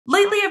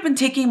Lately, I've been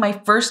taking my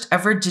first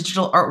ever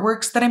digital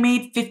artworks that I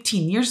made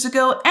 15 years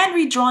ago and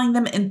redrawing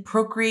them in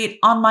Procreate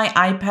on my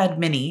iPad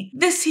mini.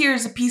 This here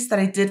is a piece that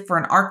I did for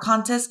an art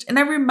contest, and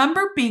I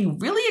remember being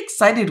really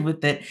excited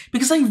with it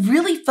because I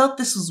really felt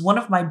this was one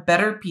of my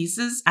better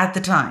pieces at the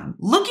time.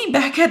 Looking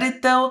back at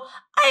it though,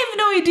 I have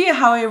no idea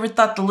how I ever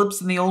thought the lips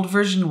in the old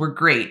version were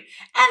great,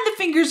 and the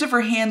fingers of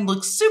her hand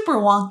look super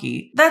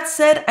wonky. That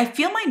said, I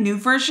feel my new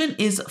version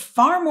is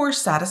far more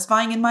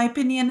satisfying in my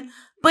opinion.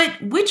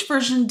 But which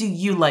version do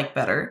you like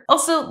better?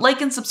 Also,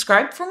 like and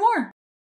subscribe for more.